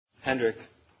Hendrick.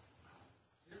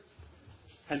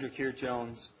 Hendrick here.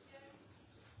 Jones.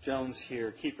 Jones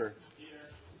here. Keeper.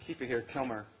 Keeper here.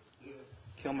 Kilmer.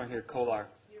 Kilmer here. Kolar.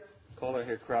 Kolar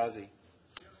here. Krause.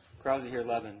 Krause here.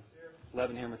 Levin.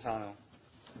 Levin here. Matano.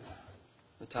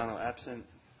 Matano absent.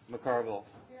 McCarville.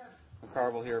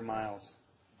 McCarville here. Miles.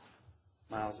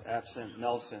 Miles absent.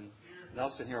 Nelson.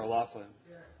 Nelson here. O'Laughlin.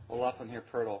 O'Laughlin here.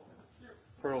 Pirtle.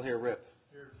 Pirtle here. Rip.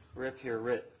 Rip here.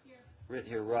 Ritt. Ritt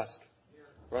here. Rusk.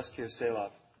 Rusk here.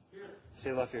 Saloff.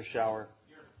 Saloff here. Shower.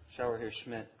 Shower here.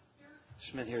 Schmidt.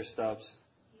 Schmidt here. Stubbs.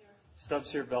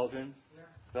 Stubbs here. Veldrin.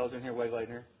 Veldrin here.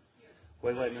 Wegleitner.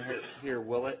 Wegleitner here.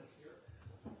 Willett.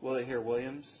 Willett here.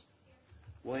 Williams.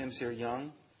 Williams here.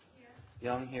 Young.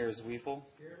 Young here. Zweifel.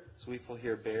 Zweifel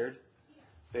here. Baird.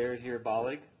 Baird here.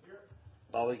 Bollig.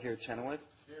 Bollig here. Chenoweth.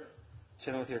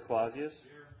 Chenoweth here. Clausius.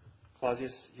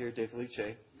 Clausius here. De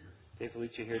Felice. De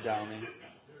Felice here. Downing.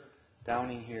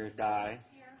 Downing here. Dye.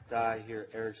 Dye here.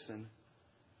 Erickson.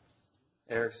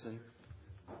 Erickson.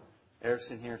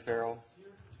 Erickson here. Farrell.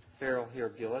 Farrell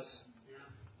here. Gillis.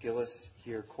 Gillis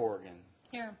here. Corrigan.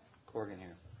 Here. Corrigan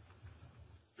here.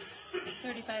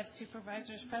 35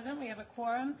 supervisors present. We have a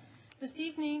quorum. This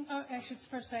evening, I should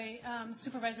first say,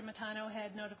 Supervisor Matano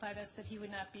had notified us that he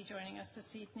would not be joining us this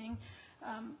evening.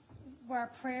 Our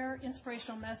prayer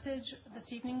inspirational message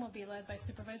this evening will be led by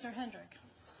Supervisor Hendrick.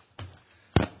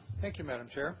 Thank you, Madam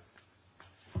Chair.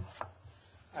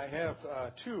 I have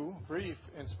two brief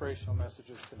inspirational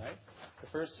messages tonight. The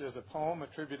first is a poem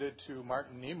attributed to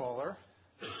Martin Niemöller,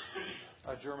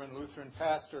 a German Lutheran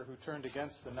pastor who turned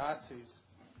against the Nazis.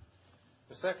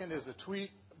 The second is a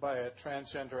tweet by a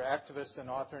transgender activist and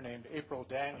author named April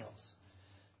Daniels.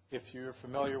 If you're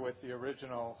familiar with the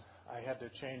original, I had to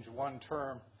change one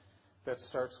term that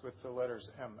starts with the letters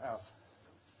MF.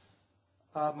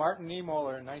 Martin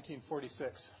Niemöller in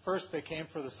 1946. First, they came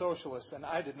for the socialists, and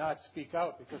I did not speak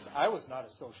out because I was not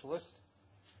a socialist.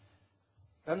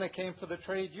 Then they came for the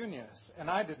trade unionists, and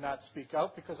I did not speak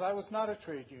out because I was not a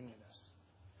trade unionist.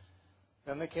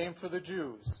 Then they came for the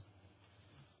Jews,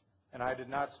 and I did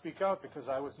not speak out because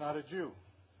I was not a Jew.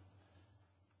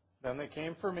 Then they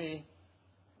came for me,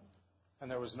 and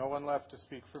there was no one left to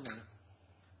speak for me.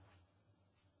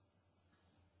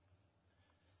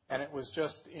 And it was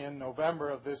just in November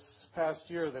of this past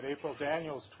year that April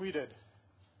Daniels tweeted,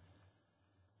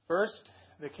 first,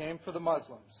 they came for the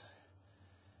Muslims.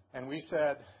 And we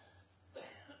said,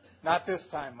 not this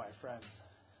time, my friends.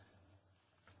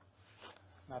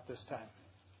 Not this time.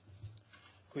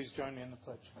 Please join me in the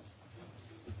pledge.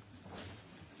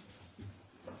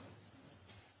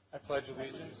 I pledge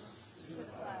allegiance To the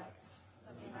flag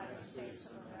of the United States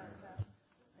of America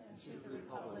and to the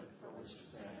republic for which it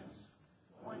stands,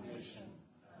 one nation,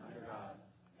 under God,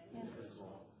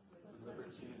 indivisible, with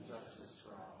liberty and justice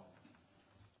for all.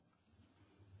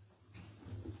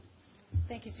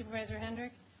 Thank you, Supervisor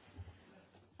Hendrick.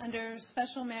 Under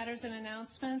special matters and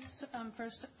announcements,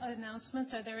 first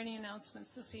announcements, are there any announcements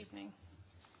this evening?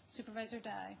 Supervisor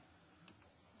Dye.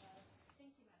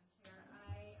 Thank you, Madam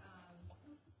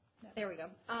Chair. There we go.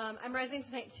 I'm rising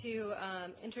tonight to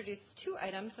introduce two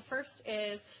items. The first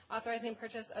is authorizing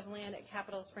purchase of land at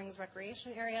Capitol Springs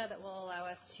Recreation Area that will allow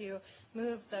us to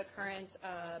move the current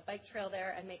bike trail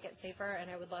there and make it safer, and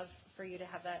I would love for you to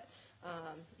have that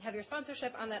have your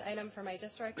sponsorship on that item for my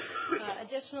district.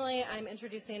 Additionally, I'm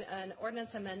introducing an ordinance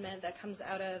amendment that comes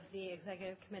out of the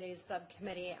Executive Committee's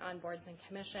Subcommittee on Boards and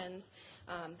Commissions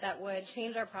that would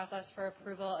change our process for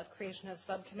approval of creation of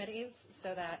subcommittees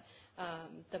so that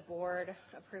the board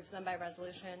approves them by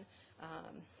resolution,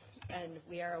 and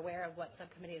we are aware of what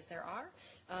subcommittees there are.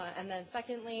 And then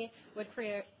secondly, would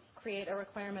create a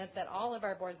requirement that all of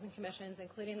our boards and commissions,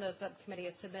 including those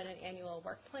subcommittees, submit an annual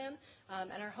work plan.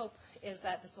 And our hope is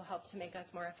that this will help to make us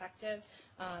more effective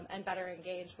and better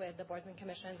engage with the boards and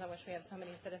commissions on which we have so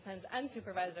many citizens and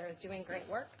supervisors doing great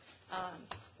work.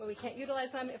 But we can't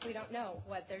utilize them if we don't know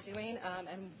what they're doing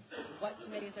and what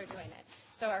committees are doing it.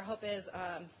 So our hope is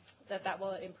that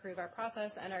will improve our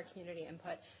process and our community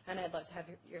input, and I'd love to have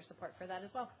your support for that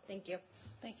as well. Thank you.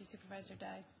 Thank you, Supervisor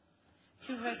Dye.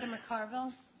 Supervisor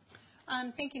McCarville.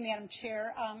 Thank you, Madam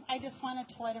Chair. I just wanted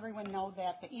to let everyone know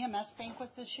that the EMS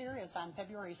banquet this year is on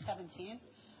February 17th.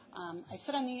 I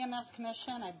sit on the EMS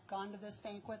Commission. I've gone to this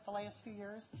banquet the last few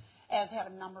years, as have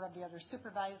a number of the other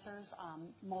supervisors,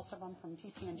 most of them from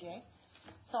PCNJ.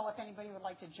 So if anybody would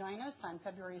like to join us on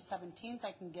February 17th,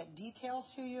 I can get details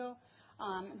to you.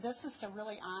 This is to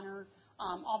really honor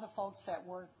all the folks that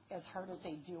work as hard as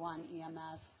they do on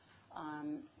EMS,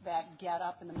 that get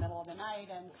up in the middle of the night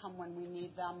and come when we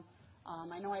need them.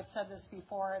 I know I've said this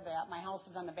before, that my house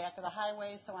is on the back of the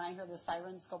highway, so when I hear the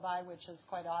sirens go by, which is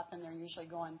quite often, they're usually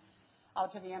going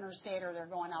out to the interstate or they're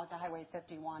going out to Highway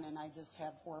 51, and I just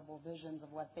have horrible visions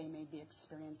of what they may be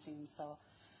experiencing. So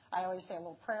I always say a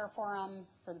little prayer for them,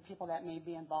 for the people that may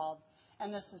be involved,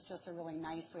 and this is just a really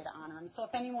nice way to honor them. So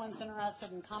if anyone's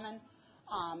interested in coming,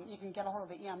 you can get a hold of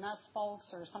the EMS folks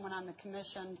or someone on the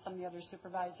commission, some of the other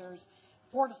supervisors.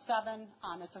 4 to 7,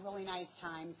 it's a really nice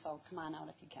time, so come on out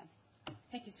if you can.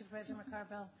 Thank you, Supervisor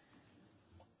McCarville.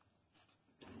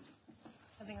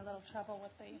 Having a little trouble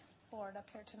with the board up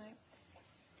here tonight.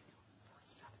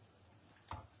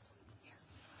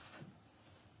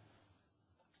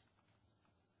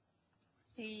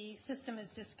 The system is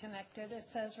disconnected, it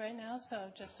says right now, so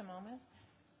just a moment.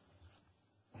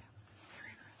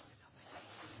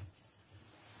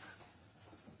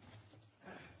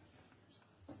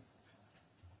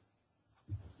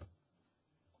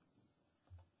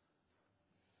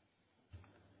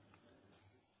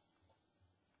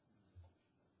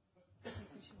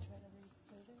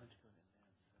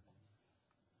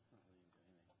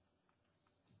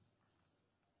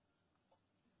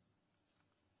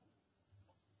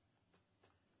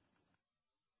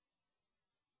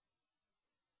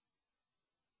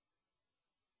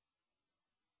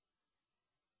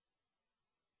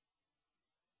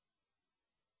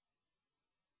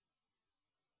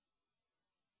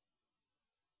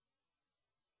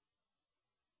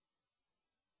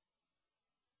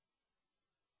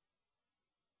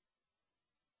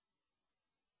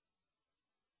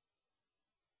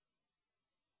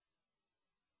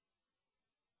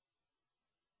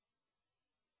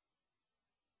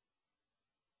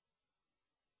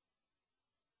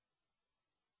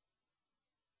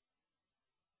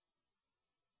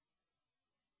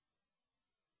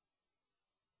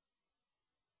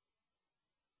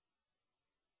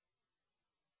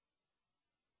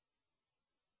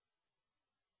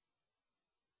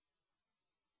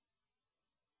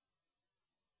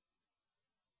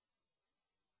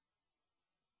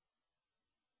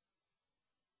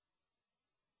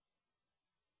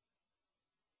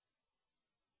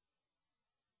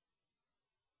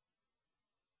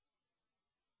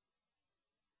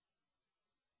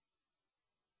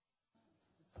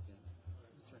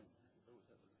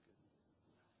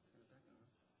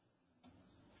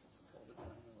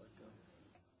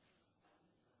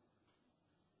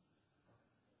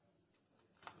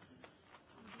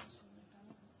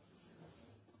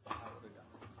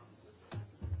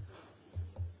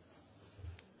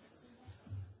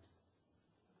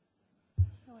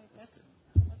 Oh, wait, that's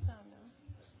on now.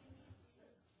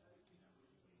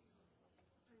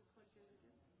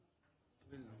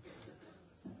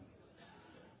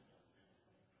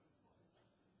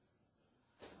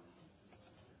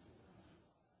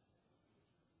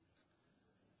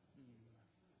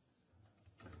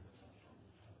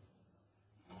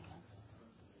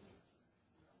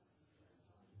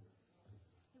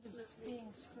 It was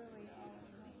being screwy all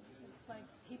night. It's like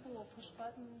people will push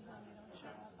buttons and they don't show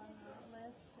up on the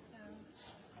list, and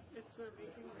it's not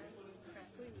making that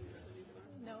crackly news anymore.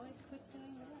 No, it quit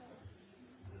doing that.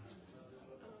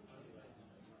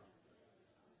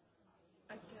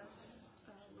 I guess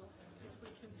if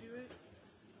we can do it,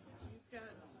 you've got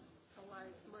a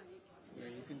live mic.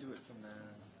 Yeah, you can do it from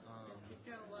that. If you've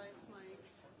got a live mic,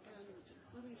 and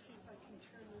let me see if I can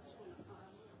turn this one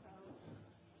on without.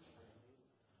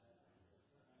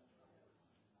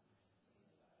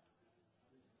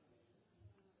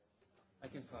 I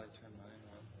can probably turn mine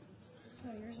on.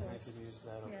 Oh, yours I is. could use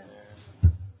that over there.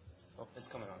 Oh, it's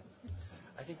coming on.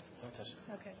 I think, don't touch it.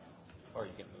 Okay. Or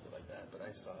you can move it like that, but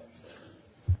I saw it there.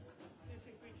 Do you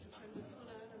think we can turn this one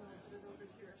on and I'll put it over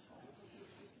here?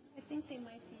 I think they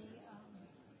might be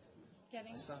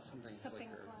getting I saw something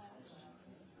flicker. flash.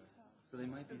 So they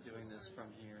might be doing this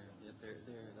from here. Yeah, there.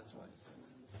 That's why.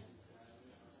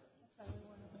 That's why we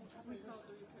want to put it up. We called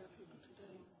the repair people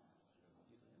today.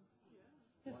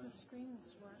 Because the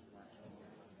screens weren't working.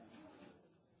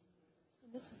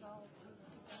 And this is all taped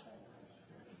together.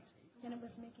 And it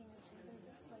was making this weird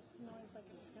noise like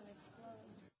it was going to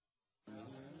explode.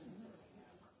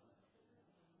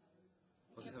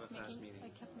 We'll just have a fast meeting. I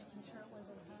kept making sure it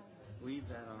wasn't hot. Leave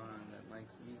that on. That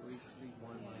mic's leave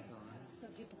one mic on. So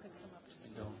people could come up to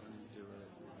and don't undo it.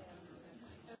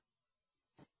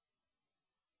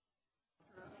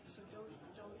 So don't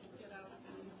get out of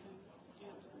anything.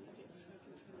 Get so I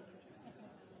can turn the projector.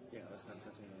 Yeah, that's not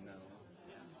touching them now.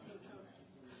 Yeah, no joke.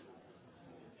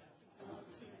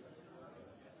 Let's see.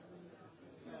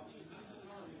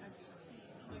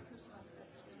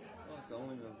 Well, it's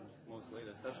only the most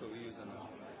latest. That's what we use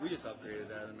we just upgraded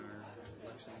that in our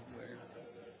electric actually where.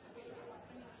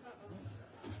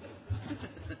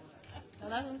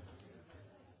 Hello?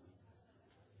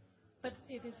 But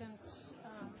it isn't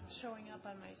showing up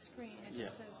on my screen. It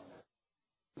just says.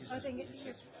 Oh, I think it's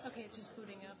just, okay, it's just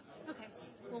booting up. Okay,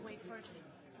 we'll wait for it.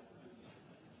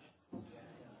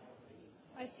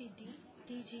 I see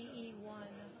DGE1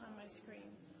 on my screen.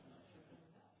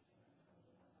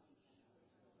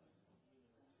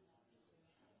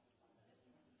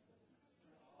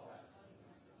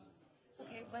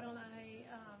 Okay, why don't I,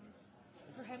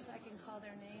 perhaps I can call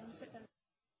their names.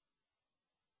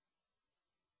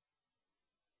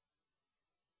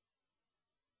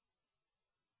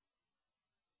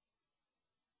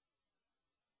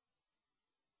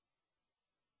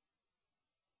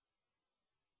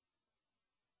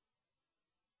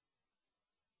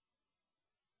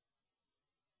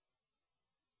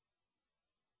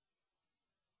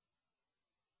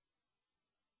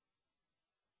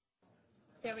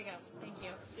 There we go. Thank you.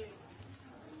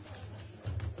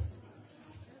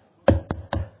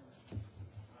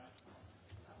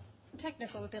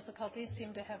 Technical difficulties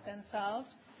seem to have been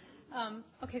solved.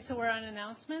 Okay, so we're on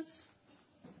announcements.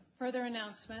 Further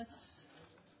announcements.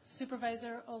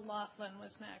 Supervisor O'Loughlin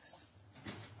was next.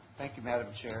 Thank you, Madam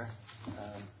Chair.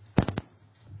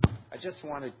 I just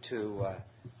wanted to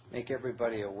make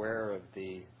everybody aware of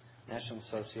the National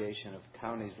Association of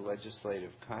Counties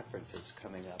Legislative Conference that's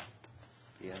coming up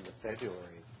at the end of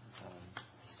February.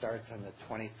 Starts on the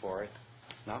 24th.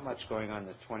 Not much going on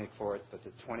the 24th, but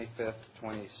the 25th,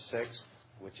 26th,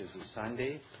 which is a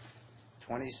Sunday,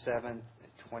 27th, and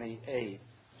 28th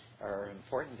are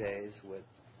important days with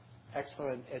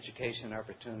excellent education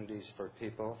opportunities for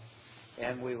people.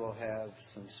 And we will have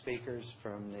some speakers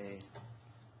from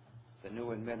the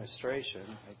new administration.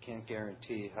 I can't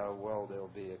guarantee how well they'll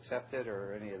be accepted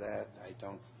or any of that. I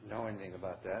don't know anything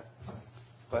about that.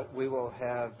 But we will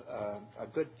have a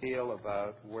good feel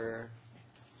about where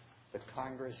the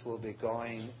Congress will be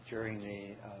going during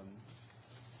the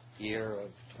year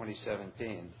of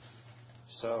 2017.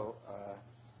 So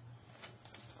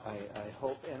I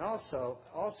hope, and also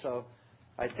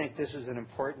I think this is an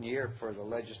important year for the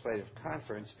Legislative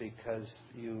Conference because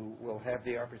you will have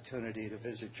the opportunity to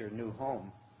visit your new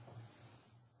home.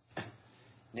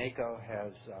 NACO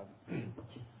has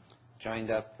joined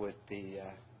up with the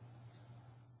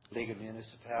League of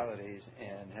Municipalities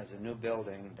and has a new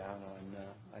building down on,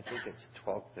 I think it's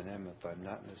 12th and M if I'm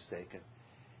not mistaken.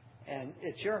 And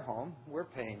it's your home. We're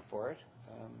paying for it.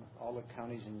 All the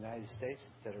counties in the United States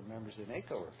that are members of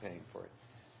NACO are paying for it.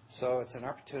 So it's an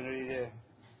opportunity to,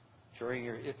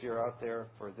 if you're out there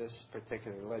for this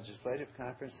particular legislative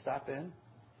conference, stop in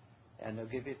and they'll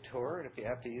give you a tour. And if you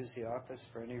have to use the office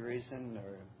for any reason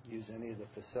or use any of the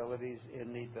facilities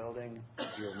in the building,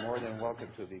 you're more than welcome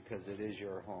to because it is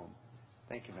your home.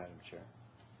 Thank you, Madam Chair.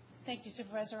 Thank you,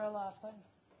 Supervisor O'Loughlin.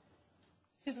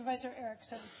 Supervisor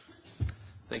Erickson.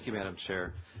 Thank you, Madam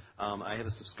Chair. I have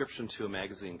a subscription to a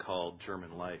magazine called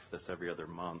German Life that's every other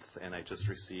month, and I just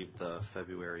received the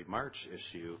February-March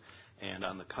issue, and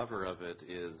on the cover of it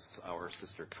is our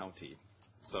sister county.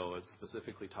 So it's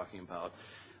specifically talking about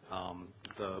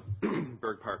the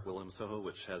Berg Park Wilhelmshöhe,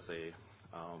 which has a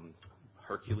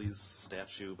Hercules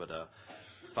statue, but a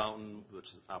fountain which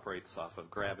operates off of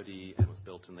gravity and was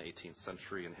built in the 18th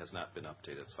century and has not been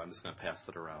updated. So I'm just going to pass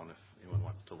it around if anyone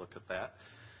wants to look at that.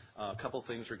 A couple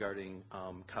things regarding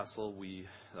Kassel. We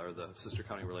are the sister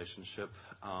county relationship.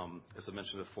 As I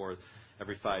mentioned before,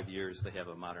 every 5 years they have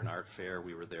a modern art fair.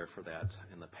 We were there for that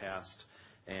in the past.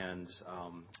 And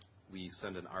we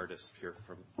send an artist here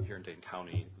in Dane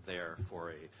County there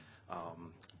for a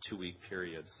 2-week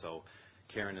period. So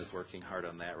Karen is working hard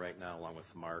on that right now, along with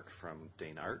Mark from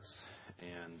Dane Arts.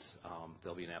 And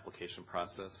there'll be an application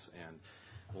process, and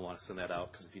we'll want to send that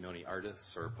out because if you know any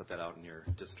artists or put that out in your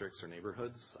districts or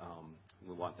neighborhoods,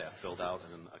 we'll want that filled out,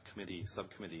 and then a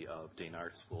subcommittee of Dane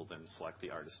Arts will then select the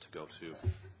artist to go to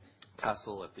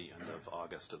Kassel at the end of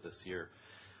August of this year.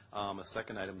 A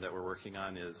second item that we're working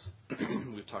on is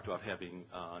we've talked about having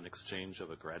an exchange of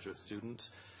a graduate student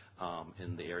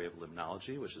in the area of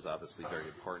limnology, which is obviously very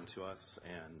important to us,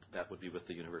 and that would be with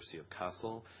the University of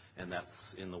Kassel, and that's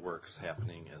in the works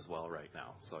happening as well right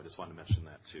now. So I just wanted to mention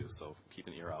that too. So keep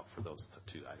an ear out for those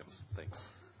 2 items. Thanks.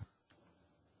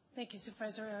 Thank you,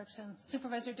 Supervisor Erickson.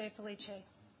 Supervisor De Felice.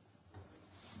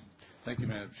 Thank you,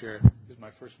 Madam Chair. This is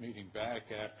my first meeting back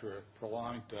after a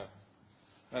prolonged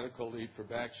medical leave for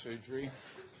back surgery,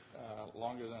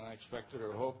 longer than I expected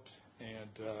or hoped.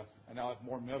 And I now have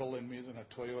more metal in me than a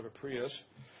Toyota Prius.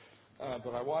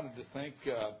 But I wanted to thank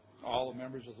all the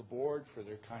members of the board for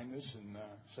their kindness in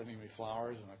sending me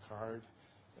flowers and a card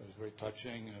It was very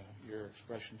touching, your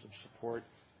expressions of support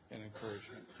and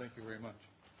encouragement. Thank you very much.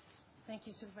 Thank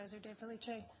you, Supervisor De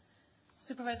Felice.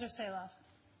 Supervisor Saloff.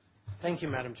 Thank you,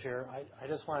 Madam Chair. I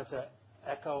just wanted to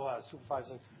echo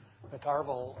Supervisor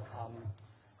McGarvel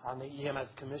on the EMS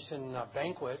Commission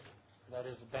banquet. That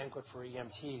is a banquet for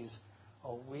EMTs.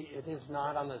 It is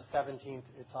not on the 17th.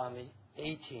 It's on the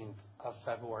 18th of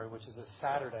February, which is a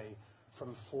Saturday,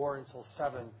 from 4 until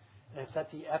 7, and it's at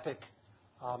the Epic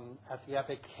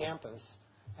campus.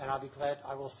 And I'll be glad.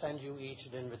 I will send you each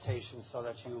an invitation so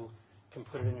that you can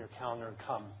put it in your calendar and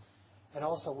come. And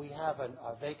also, we have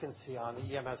a vacancy on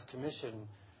the EMS Commission,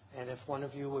 and if one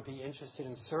of you would be interested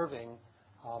in serving,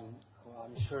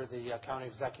 I'm sure the county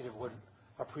executive would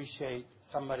appreciate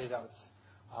somebody that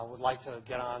would like to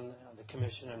get on the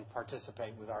commission and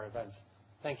participate with our events.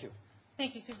 Thank you.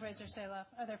 Thank you, Supervisor Saloff.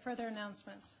 Are there further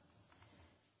announcements?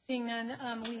 Seeing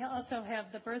none, we also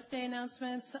have the birthday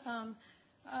announcements.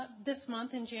 This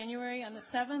month in January, on the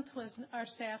 7th, was our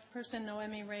staff person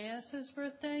Noemi Reyes'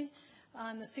 birthday.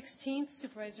 On the 16th,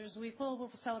 Supervisor Zweifel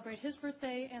will celebrate his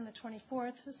birthday, and the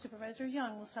 24th, Supervisor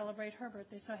Young will celebrate her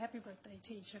birthday. So happy birthday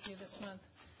to each of you this month.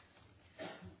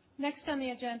 Next on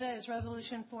the agenda is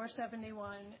Resolution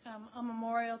 471, a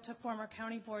memorial to former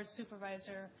County Board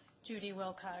Supervisor Judy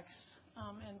Wilcox.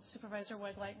 And Supervisor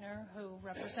Wegleitner, who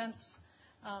represents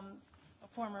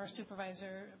former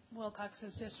Supervisor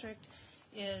Wilcox's district,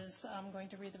 is going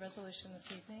to read the resolution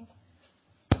this evening.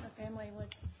 The family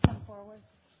would come forward.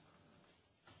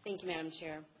 Thank you, Madam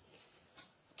Chair.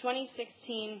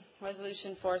 2016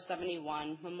 Resolution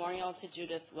 471, Memorial to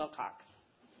Judith Wilcox.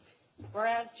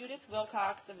 Whereas Judith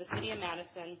Wilcox of the City of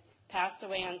Madison passed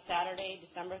away on Saturday,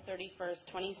 December 31st,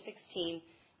 2016,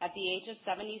 at the age of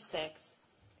 76,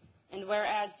 and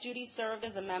whereas Judy served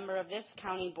as a member of this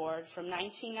county board from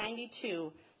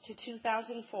 1992 to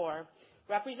 2004,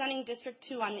 representing District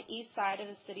 2 on the east side of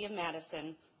the City of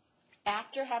Madison,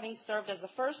 after having served as the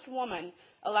first woman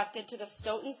elected to the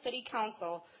Stoughton City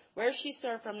Council, where she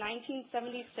served from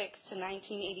 1976 to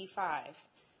 1985.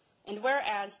 And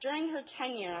whereas during her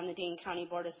tenure on the Dane County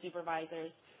Board of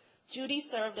Supervisors, Judy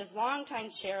served as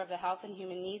longtime chair of the Health and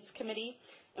Human Needs Committee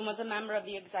and was a member of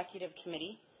the Executive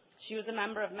Committee. She was a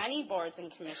member of many boards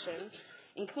and commissions,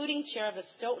 including chair of the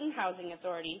Stoughton Housing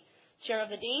Authority, chair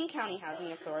of the Dane County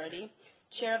Housing Authority,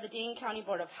 chair of the Dane County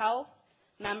Board of Health,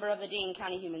 member of the Dane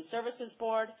County Human Services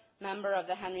Board, member of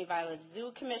the Henry Violet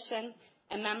Zoo Commission,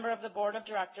 and member of the Board of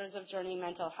Directors of Journey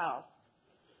Mental Health.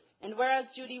 And whereas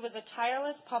Judy was a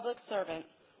tireless public servant,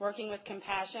 working with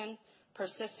compassion,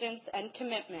 persistence, and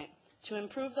commitment to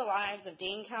improve the lives of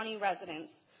Dane County residents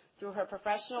through her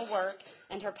professional work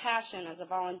and her passion as a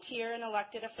volunteer and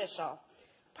elected official,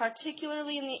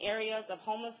 particularly in the areas of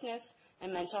homelessness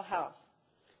and mental health.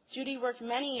 Judy worked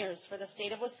many years for the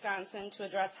state of Wisconsin to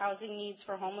address housing needs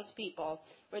for homeless people,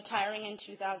 retiring in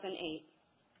 2008.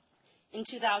 In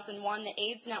 2001, the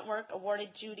AIDS Network awarded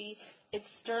Judy its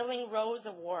Sterling Rose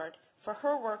Award for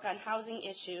her work on housing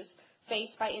issues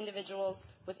faced by individuals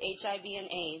with HIV and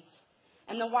AIDS,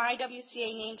 and the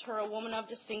YWCA named her a Woman of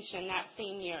Distinction that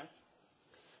same year.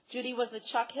 Judy was the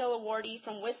Chuck Hill Awardee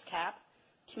from WISCAP,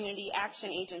 Community Action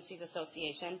Agencies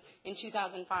Association, in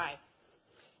 2005,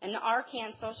 and the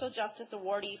Arcan Social Justice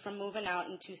Awardee from Moving Out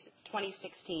in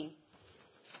 2016.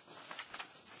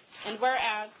 And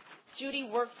whereas Judy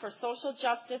worked for social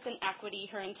justice and equity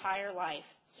her entire life,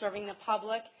 serving the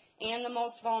public and the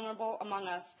most vulnerable among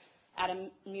us at a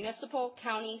municipal,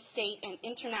 county, state, and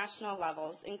international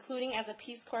levels, including as a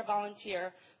Peace Corps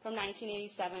volunteer from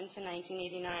 1987 to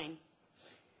 1989.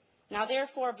 Now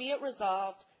therefore be it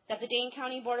resolved that the Dane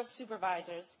County Board of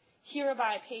Supervisors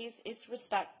hereby pays its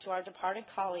respect to our departed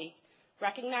colleague,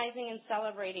 recognizing and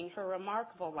celebrating her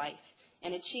remarkable life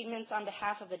and achievements on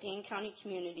behalf of the Dane County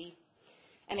community,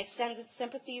 and extends its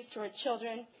sympathies to her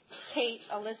children, Kate,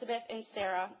 Elizabeth, and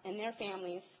Sarah, and their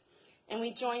families. And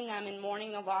we join them in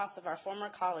mourning the loss of our former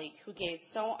colleague who gave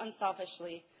so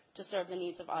unselfishly to serve the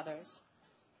needs of others.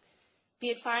 Be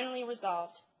it finally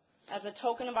resolved, as a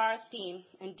token of our esteem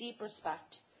and deep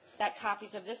respect, that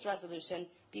copies of this resolution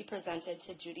be presented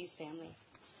to Judy's family.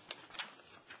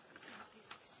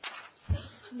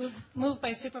 Moved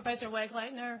by Supervisor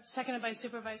Wegleitner, seconded by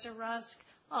Supervisor Rusk.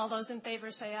 All those in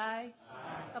favor say aye.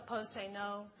 Aye. Opposed say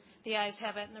no. The ayes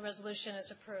have it, and the resolution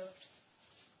is approved.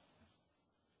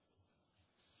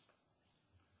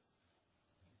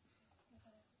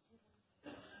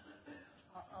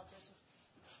 I'll just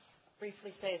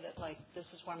briefly say that, this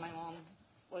is where my mom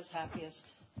was happiest,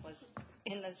 was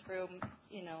in this room,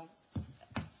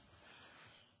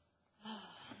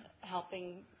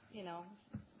 helping,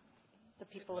 the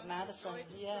people of Madison.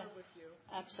 Yeah,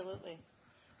 absolutely.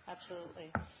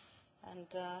 absolutely. And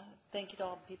thank you to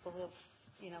all the people who have,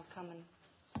 come and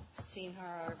seen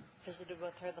her or visited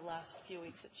with her the last few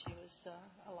weeks that she was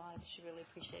alive. She really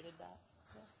appreciated that.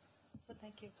 Yeah. So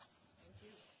thank you. Thank you.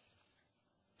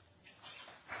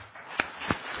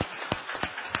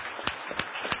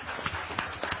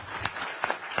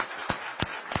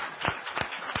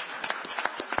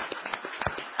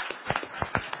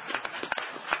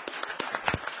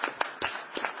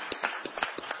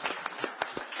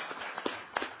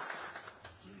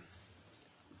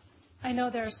 I know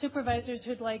there are supervisors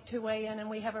who'd like to weigh in, and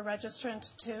we have a registrant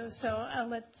too. So I'll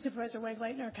let Supervisor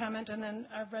Wegleitner comment, and then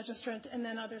our registrant, and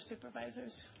then other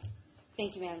supervisors.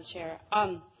 Thank you, Madam Chair.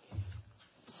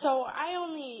 So I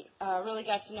only really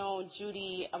got to know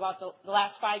Judy about the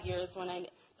last 5 years when I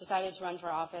decided to run for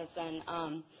office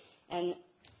and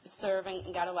serve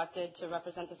and got elected to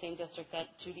represent the same district that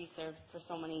Judy served for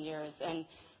so many years.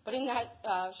 But in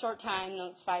that short time,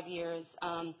 those 5 years,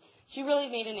 she really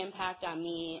made an impact on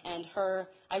me and her.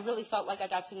 I really felt like I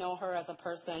got to know her as a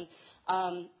person,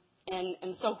 and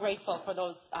I'm so grateful for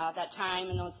that time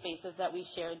and those spaces that we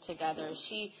shared together.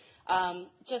 She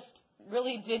just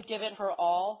really did give it her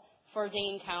all for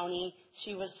Dane County.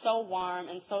 She was so warm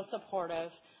and so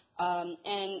supportive,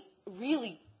 and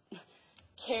really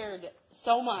cared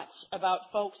so much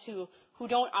about folks who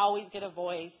don't always get a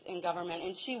voice in government.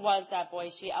 And she was that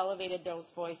voice. She elevated those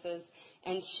voices.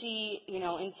 And she,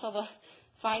 until the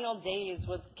final days,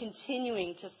 was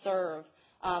continuing to serve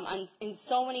in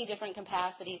so many different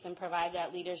capacities and provide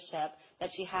that leadership that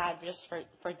she had just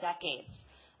for decades.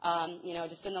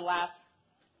 Just in the last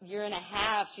year and a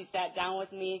half, she sat down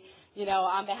with me,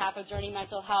 on behalf of Journey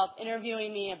Mental Health,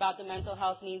 interviewing me about the mental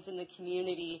health needs in the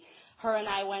community. Her and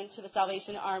I went to the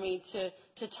Salvation Army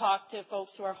to talk to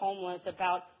folks who are homeless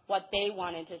about what they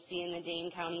wanted to see in the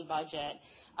Dane County budget.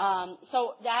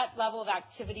 So that level of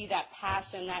activity, that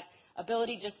passion, that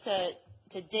ability just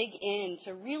to dig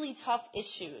into really tough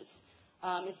issues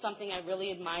is something I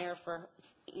really admire from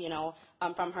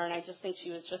her. And I just think she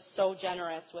was just so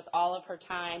generous with all of her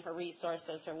time, her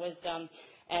resources, her wisdom,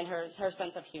 and her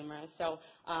sense of humor. So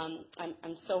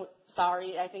I'm so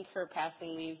sorry. I think her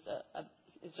passing leaves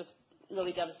is just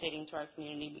really devastating to our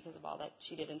community because of all that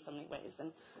she did in so many ways.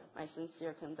 And my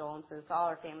sincere condolences to all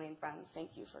our family and friends.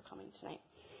 Thank you for coming tonight.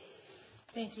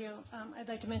 Thank you. I'd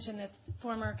like to mention that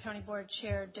former County Board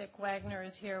Chair Dick Wagner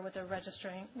is here with a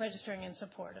registering in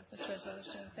support of this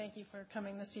resolution. Thank you for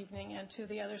coming this evening, and to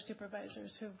the other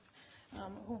supervisors who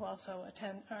also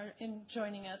are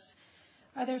joining us.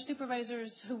 Are there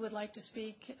supervisors who would like to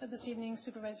speak this evening?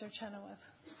 Supervisor Chenoweth.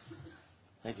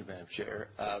 Thank you, Madam Chair.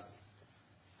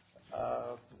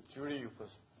 Judy was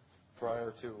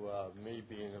prior to me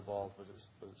being involved with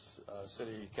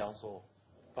city council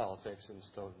politics in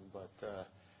Stoughton, but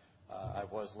I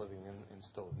was living in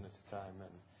Stoughton at the time,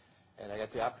 and I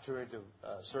got the opportunity to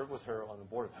serve with her on the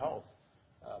Board of Health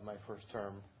my first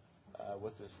term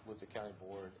with the county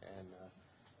board, and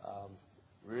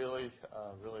really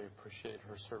appreciate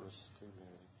her service to the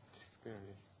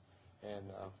community,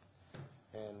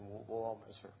 and we'll all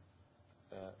miss her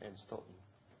in Stoughton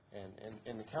and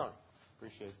in the county.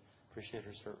 Appreciate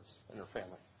her service and her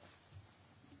family.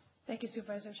 Thank you,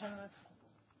 Supervisor Chenoweth.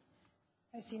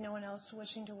 I see no one else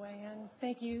wishing to weigh in.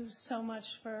 Thank you so much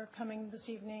for coming this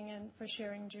evening and for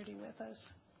sharing Judy with us.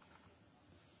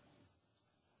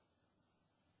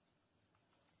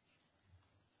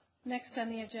 Next on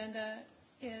the agenda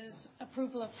is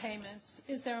approval of payments.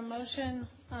 Is there a motion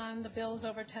on the bills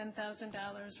over $10,000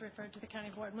 referred to the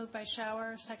County Board? Moved by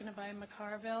Schauer, seconded by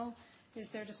McCarville. Is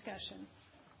there discussion?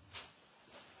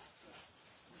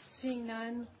 Seeing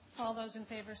none, all those in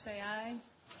favor say aye.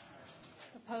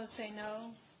 Opposed say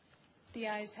no. The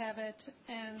ayes have it,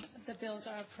 and the bills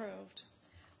are approved.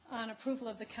 On approval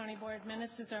of the County Board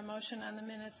minutes, is there a motion on the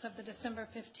minutes of the December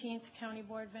 15th County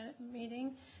Board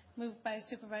meeting? Moved by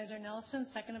Supervisor Nelson,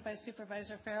 seconded by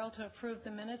Supervisor Farrell to approve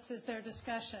the minutes. Is there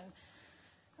discussion?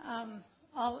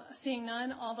 Seeing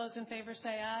none, all those in favor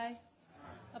say aye.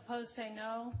 Opposed say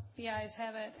no. The ayes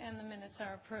have it, and the minutes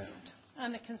are approved.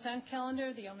 On the consent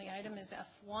calendar, the only item is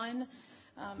F1.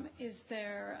 Is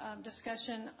there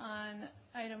discussion on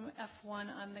item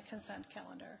F1 on the consent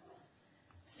calendar?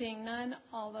 Seeing none,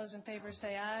 all those in favor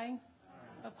say aye.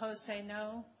 Opposed say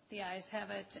no. The ayes have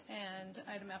it, and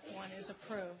item F1 is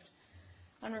approved.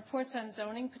 On reports on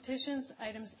zoning petitions,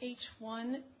 items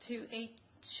H1 to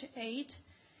H8,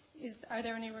 are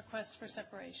there any requests for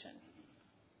separation?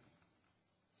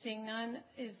 Seeing none,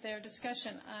 is there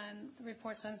discussion on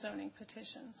reports on zoning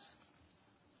petitions?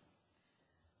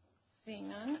 Seeing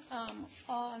none,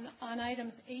 on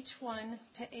items H1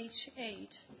 to H8,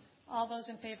 All those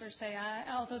in favor say aye.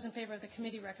 All those in favor of the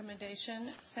committee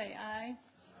recommendation say aye.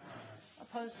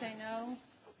 Opposed say no.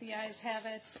 The ayes have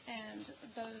it, and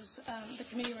the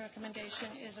committee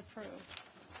recommendation is approved.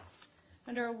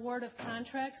 Under award of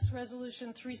contracts,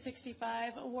 Resolution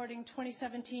 365, awarding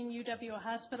 2017 UW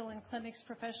Hospital and Clinics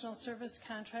Professional Service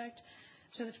Contract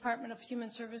to the Department of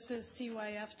Human Services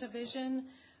CYF Division.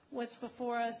 What's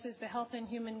before us is the Health and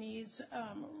Human Needs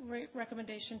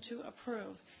recommendation to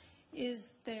approve. Is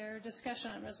there discussion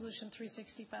on Resolution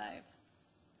 365?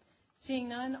 Seeing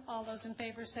none, all those in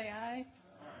favor say aye.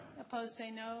 Opposed say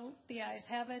no. The ayes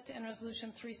have it, and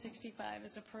Resolution 365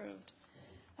 is approved.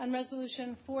 On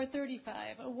Resolution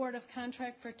 435, award of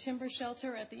contract for timber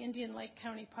shelter at the Indian Lake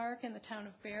County Park in the town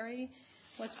of Barrie.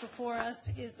 What's before us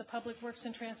is the Public Works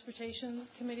and Transportation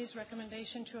Committee's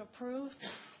recommendation to approve.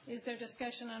 Is there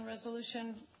discussion on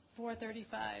Resolution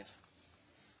 435?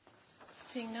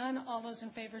 Seeing none, all those in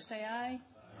favor say aye.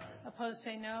 Opposed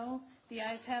say no. The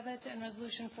ayes have it, and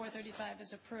Resolution 435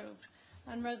 is approved.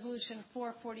 On Resolution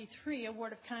 443,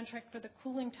 award of contract for the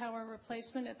cooling tower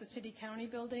replacement at the City-County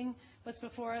building. What's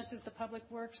before us is the Public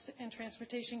Works and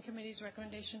Transportation Committee's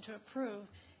recommendation to approve.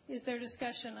 Is there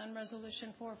discussion on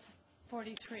Resolution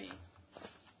 443?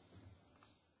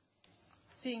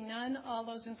 Seeing none, all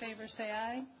those in favor say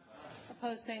aye.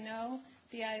 Opposed say no.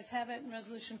 The ayes have it, and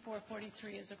Resolution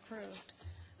 443 is approved.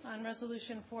 On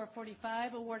Resolution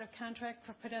 445, award of contract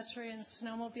for pedestrian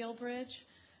snowmobile bridge.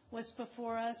 What's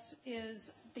before us is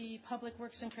the Public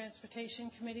Works and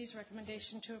Transportation Committee's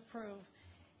recommendation to approve.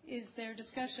 Is there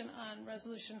discussion on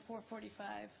Resolution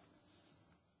 445?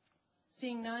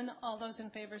 Seeing none, all those in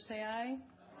favor say aye.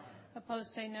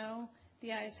 Opposed say no.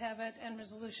 The ayes have it, and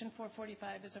Resolution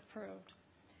 445 is approved.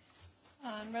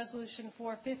 On Resolution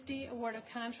 450, award of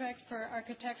contract for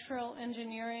architectural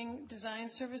engineering design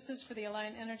services for the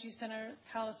Alliant Energy Center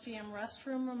Coliseum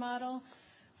restroom remodel.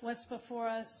 What's before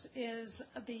us is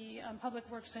the Public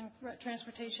Works and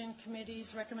Transportation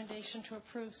Committee's recommendation to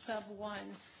approve Sub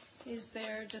 1. Is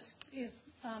there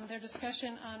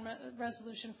discussion on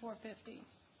Resolution 450?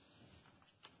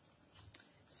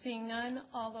 Seeing none,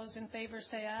 all those in favor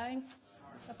say aye.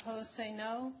 Opposed say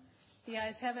no. The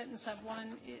ayes have it, and Sub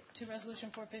 1 to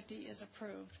Resolution 450 is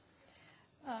approved.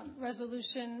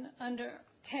 Resolution under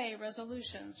K,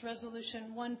 resolutions.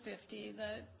 Resolution 150,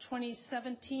 the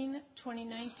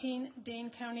 2017-2019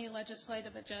 Dane County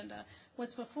Legislative Agenda.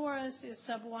 What's before us is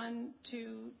Sub 1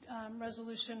 to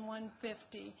Resolution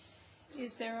 150.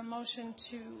 Is there a motion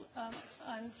to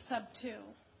on Sub 2?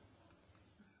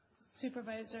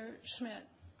 Supervisor Schmidt.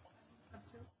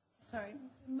 Sorry.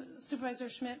 Supervisor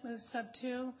Schmidt moves Sub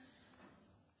 2,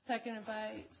 seconded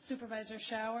by Supervisor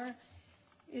Schauer.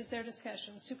 Is there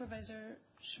discussion? Supervisor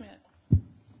Schmidt.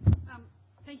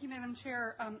 Thank you, Madam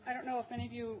Chair. I don't know if any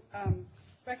of you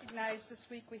recognize this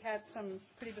week we had some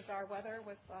pretty bizarre weather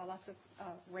with lots of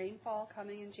rainfall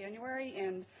coming in January,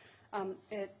 and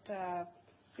it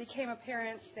became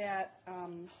apparent that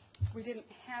we didn't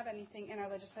have anything in our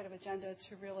legislative agenda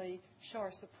to really show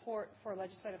our support for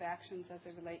legislative actions as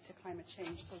they relate to climate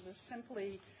change. So this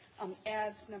simply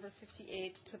adds number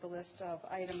 58 to the list of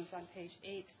items on page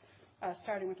 8.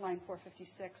 Starting with line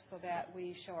 456, so that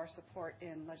we show our support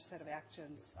in legislative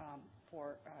actions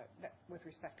with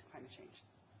respect to climate change.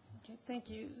 Okay, thank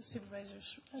you, Supervisor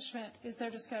Schmidt. Is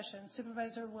there discussion?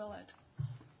 Supervisor Willett.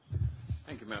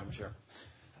 Thank you, Madam Chair.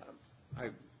 I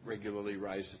regularly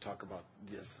rise to talk about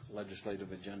this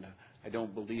legislative agenda. I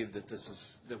don't believe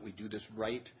that we do this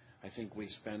right. I think we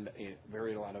spend a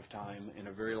very lot of time and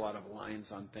a very lot of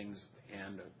lines on things,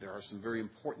 and there are some very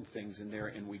important things in there,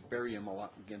 and we bury them a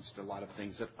lot against a lot of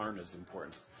things that aren't as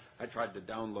important. I tried to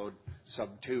download Sub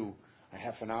 2 a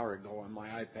half an hour ago on my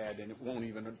iPad, and it won't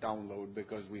even download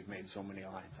because we've made so many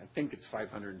lines. I think it's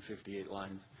 558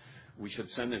 lines. We should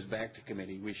send this back to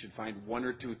committee. We should find one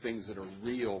or two things that are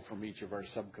real from each of our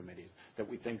subcommittees that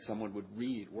we think someone would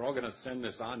read. We're all going to send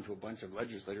this on to a bunch of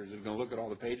legislators who are going to look at all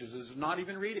the pages and not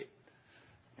even read it.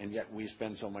 And yet we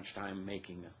spend so much time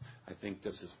making this. I think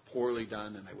this is poorly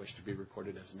done, and I wish to be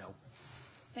recorded as no.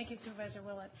 Thank you, Supervisor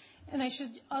Willett. And I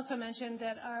should also mention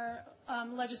that our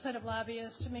legislative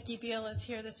lobbyist, Mickey Beal, is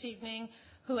here this evening,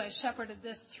 who has shepherded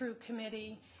this through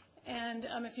committee. And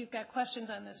if you've got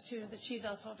questions on this, too, that she's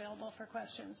also available for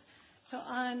questions. So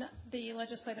on the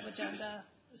legislative agenda,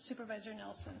 Supervisor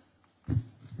Nelson.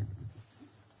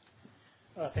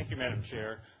 Thank you, Madam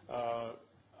Chair.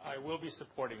 I will be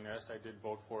supporting this. I did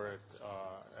vote for it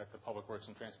at the Public Works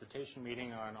and Transportation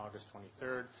meeting on August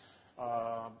 23rd.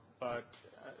 But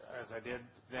as I did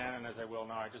then and as I will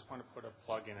now, I just want to put a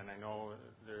plug in, and I know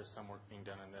there's some work being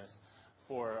done on this,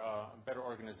 for better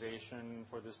organization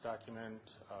for this document.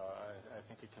 I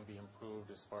think it can be improved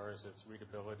as far as its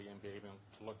readability and being able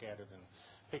to look at it and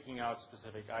picking out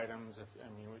specific items.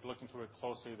 We're looking through it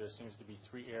closely. There seems to be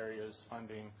 3 areas: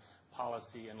 funding,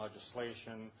 policy, and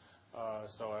legislation.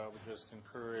 So I would just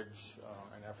encourage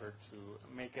an effort to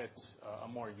make it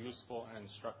a more useful and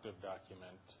instructive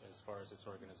document as far as its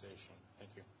organization.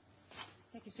 Thank you.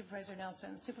 Thank you, Supervisor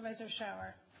Nelson. Supervisor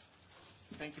Schauer.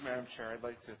 Thank you, Madam Chair. I'd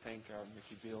like to thank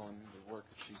Mickey Beal and the work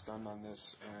that she's done on this,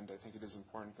 and I think it is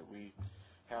important that we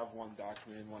have one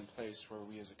document in one place where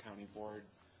we as a county board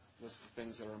list the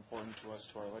things that are important to us,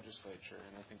 to our legislature,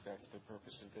 and I think that's the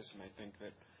purpose of this, and I think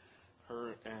that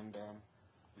her and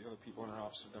the other people in her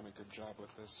office have done a good job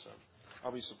with this, so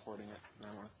I'll be supporting it.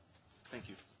 And I want to thank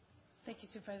you. Thank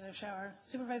you, Supervisor Schauer.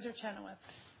 Supervisor Chenoweth.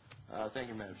 Thank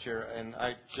you, Madam Chair. And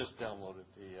I just downloaded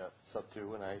the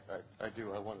sub-2, and I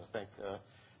want to thank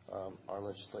our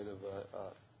legislative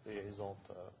liaison,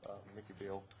 Mickey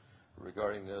Beal,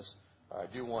 regarding this. I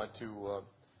do want to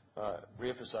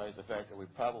reemphasize the fact that we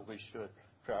probably should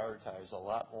prioritize a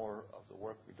lot more of the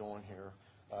work we're doing here.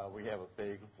 We have a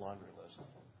big laundry list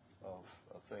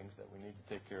of things that we need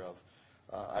to take care of.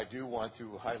 I do want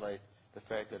to highlight the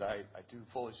fact that I do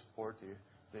fully support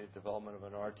the development of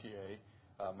an RTA.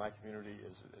 My community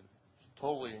is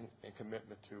totally in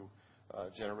commitment to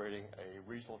generating a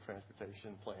regional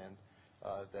transportation plan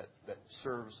that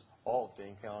serves all of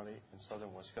Dane County and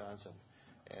southern Wisconsin.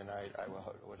 And I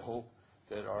would hope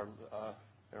that our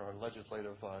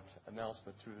legislative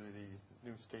announcement to the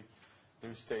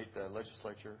new state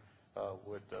legislature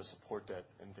would support that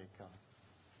in Dane County.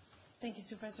 Thank you,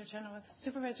 Supervisor Chenoweth.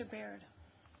 Supervisor Baird.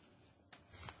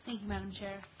 Thank you, Madam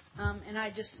Chair. And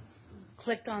I just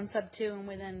clicked on sub-2, and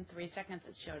within 3 seconds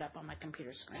it showed up on my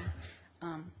computer screen.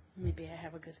 Maybe I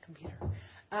have a good computer.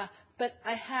 But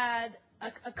I had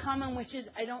a comment, which is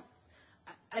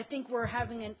I think we're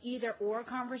having an either-or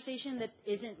conversation that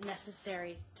isn't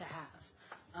necessary to have.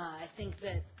 I think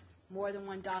that more than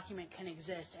one document can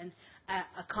exist, and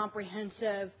a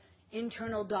comprehensive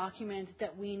internal document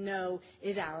that we know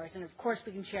is ours. And, of course,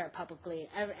 we can share it publicly.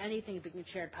 Anything we can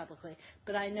share it publicly.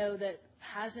 But I know that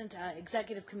hasn't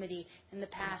executive committee in the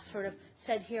past sort of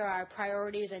said, here are our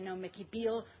priorities. I know Mickey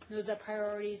Beal knows our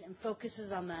priorities and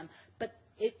focuses on them. But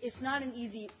it's not an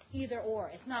easy either or.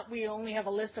 It's not we only have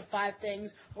a list of 5 things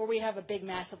or we have a big,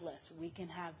 massive list. We can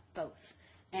have both.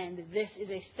 And this is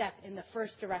a step in the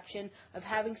first direction of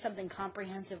having something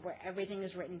comprehensive where everything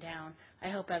is written down. I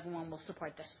hope everyone will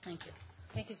support this. Thank you.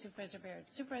 Thank you, Supervisor Baird.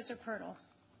 Supervisor Pirtle.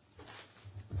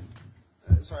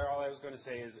 Sorry, all I was going to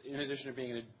say is, in addition to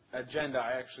being an agenda,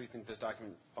 I actually think this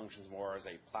document functions more as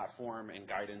a platform and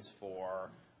guidance for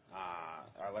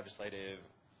our legislative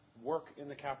work in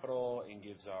the Capitol, and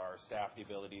gives our staff the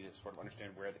ability to sort of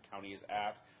understand where the county is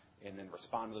at and then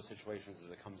respond to those situations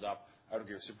as it comes up. I would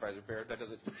agree with Supervisor Baird. That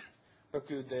doesn't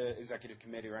preclude the executive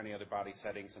committee or any other body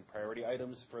setting some priority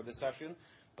items for this session,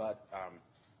 but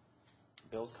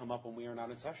bills come up when we are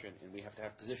not in session, and we have to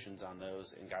have positions on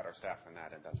those and guide our staff on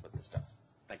that, and that's what this does.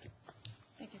 Thank you.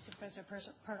 Thank you, Supervisor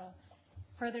Pirtle.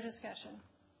 Further discussion?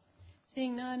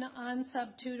 Seeing none, on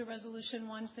sub-2 to Resolution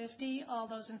 150, all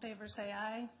those in favor say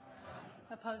aye.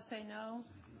 Opposed say no.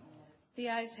 The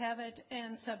ayes have it,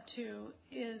 and sub-2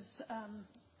 is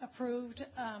approved.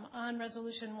 On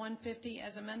Resolution 150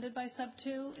 as amended by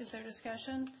sub-2, is there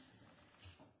discussion?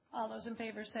 All those in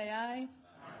favor say aye.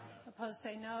 Opposed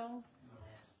say no.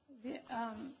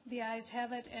 The ayes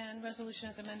have it, and resolution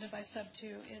as amended by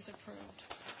sub-2 is approved.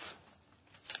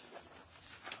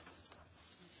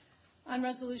 On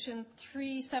Resolution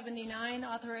 379,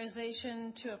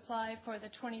 authorization to apply for the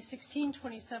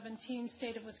 2016-2017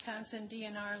 State of Wisconsin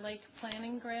DNR Lake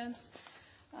Planning Grants.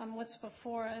 What's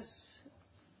before us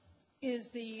is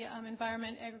the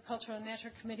Environment, Agricultural, and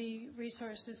Natural Committee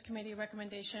Resources Committee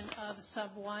recommendation of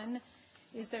sub-1.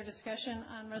 Is there discussion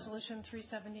on Resolution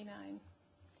 379?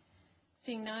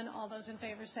 Seeing none, all those in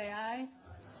favor say aye.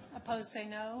 Opposed say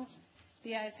no.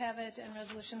 The ayes have it, and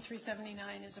Resolution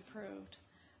 379 is approved.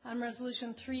 On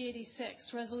Resolution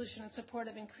 386, resolution in support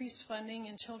of increased funding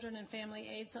in Children and Family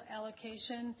AIDS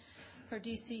allocation for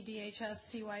DCDHS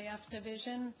CYF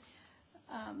division.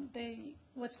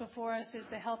 What's before us is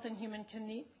the Health and Human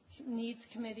Needs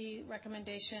Committee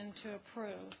recommendation to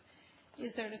approve.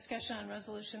 Is there discussion on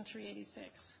Resolution 386?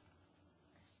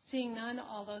 Seeing none,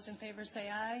 all those in favor say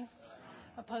aye.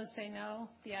 Opposed say no.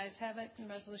 The ayes have it, and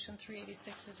Resolution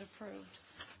 386 is approved.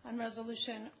 On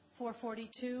Resolution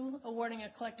 442, awarding a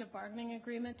collective bargaining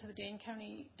agreement to the Dane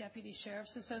County Deputy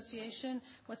Sheriff's Association.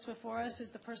 What's before us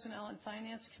is the Personnel and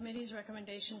Finance Committee's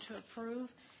recommendation to approve.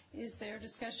 Is there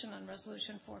discussion on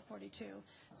Resolution 442?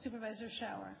 Supervisor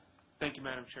Shower. Thank you,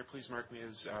 Madam Chair. Please mark me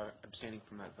as abstaining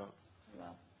from that vote. Very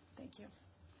well. Thank you.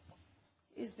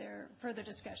 Is there further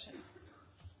discussion?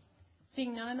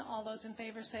 Seeing none, all those in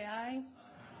favor say aye.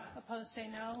 Opposed say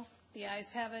no. The ayes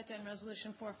have it, and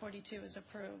Resolution 442 is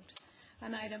approved.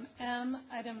 On item M,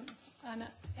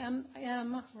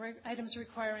 items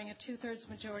requiring a two-thirds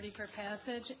majority for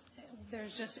passage,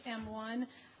 there's just M1.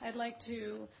 I'd like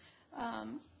to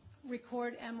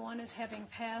record M1 as having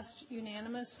passed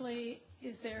unanimously.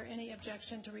 Is there any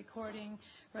objection to recording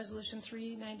Resolution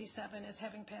 397 as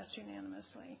having passed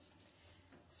unanimously?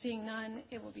 Seeing none,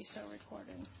 it will be so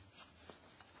recorded.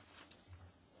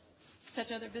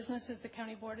 Such other business as the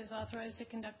County Board is authorized to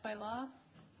conduct by law.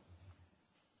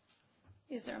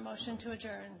 Is there a motion to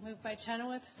adjourn? Moved by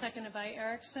Chenoweth, seconded by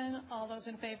Erickson. All those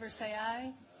in favor say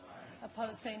aye.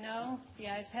 Opposed say no. The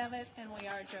ayes have it, and we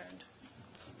are adjourned.